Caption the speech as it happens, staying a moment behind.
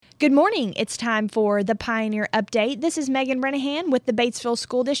Good morning. It's time for the Pioneer Update. This is Megan Renahan with the Batesville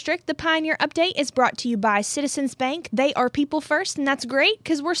School District. The Pioneer Update is brought to you by Citizens Bank. They are people first, and that's great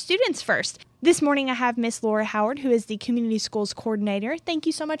because we're students first. This morning I have Miss Laura Howard, who is the Community Schools Coordinator. Thank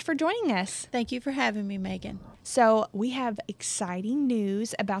you so much for joining us. Thank you for having me, Megan. So we have exciting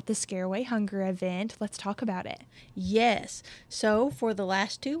news about the Scare Away Hunger event. Let's talk about it. Yes. So for the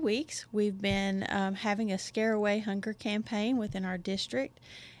last 2 weeks, we've been having a Scare Away Hunger campaign within our district.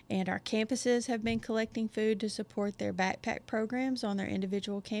 And our campuses have been collecting food to support their backpack programs on their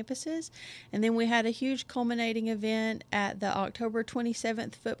individual campuses. And then we had a huge culminating event at the October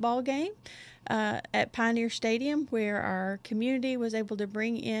 27th football game at Pioneer Stadium, where our community was able to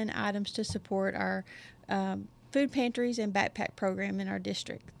bring in items to support our food pantries and backpack program in our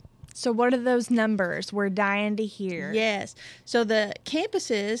district. So what are those numbers? We're dying to hear. Yes. So the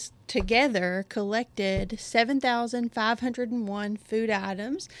campuses together collected 7,501 food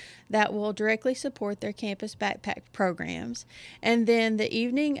items that will directly support their campus backpack programs. And then the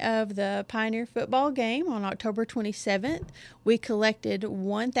evening of the Pioneer football game on October 27th, we collected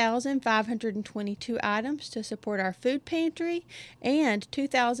 1,522 items to support our food pantry and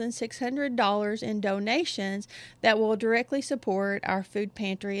 $2,600 in donations that will directly support our food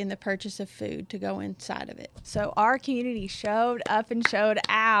pantry and the purchase of food to go inside of it. So our community showed up and showed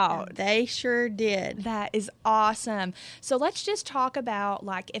out. They sure did. That is awesome. So let's just talk about,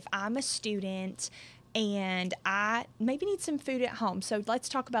 like, if I'm a student and I maybe need some food at home. So let's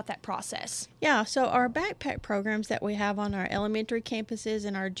talk about that process. Yeah, so our backpack programs that we have on our elementary campuses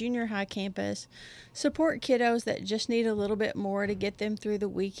and our junior high campus support kiddos that just need a little bit more to get them through the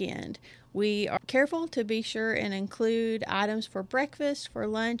weekend. We are careful to be sure and include items for breakfast, for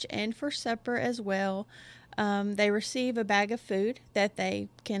lunch, and for supper as well. They receive a bag of food that they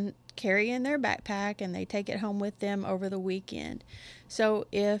can carry in their backpack, and they take it home with them over the weekend. So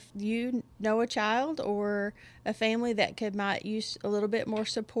if you know a child or a family that might use a little bit more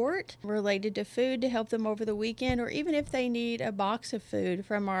support related to food to help them over the weekend, or even if they need a box of food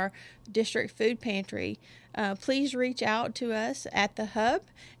from our district food pantry, please reach out to us at the hub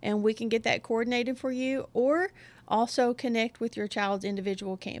and we can get that coordinated for you, or also connect with your child's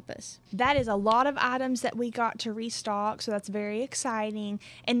individual campus. That is a lot of items that we got to restock, so that's very exciting.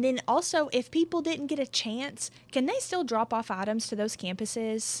 And then also, if people didn't get a chance, can they still drop off items to those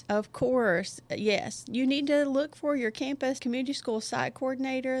campuses? Of course, yes. You need to look for your campus community school site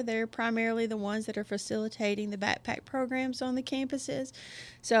coordinator. They're primarily the ones that are facilitating the backpack programs on the campuses.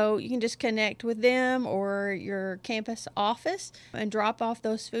 So you can just connect with them or your campus office and drop off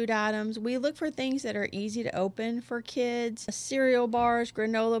those food items. We look for things that are easy to open for kids: cereal bars,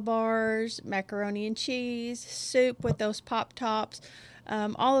 granola bars, macaroni and cheese, soup with those pop tops.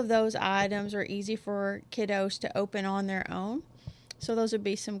 All of those items are easy for kiddos to open on their own. So those would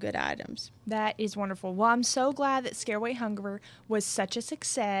be some good items. That is wonderful. Well, I'm so glad that Scare Away Hunger was such a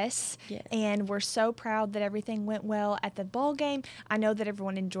success. Yes. And we're so proud that everything went well at the ball game. I know that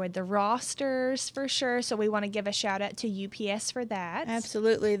everyone enjoyed the rosters for sure, so we want to give a shout out to UPS for that.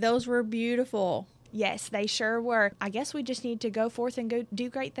 Absolutely. Those were beautiful. Yes, they sure were. I guess we just need to go forth and go do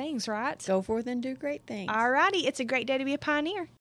great things, right? Go forth and do great things. All righty. It's a great day to be a pioneer.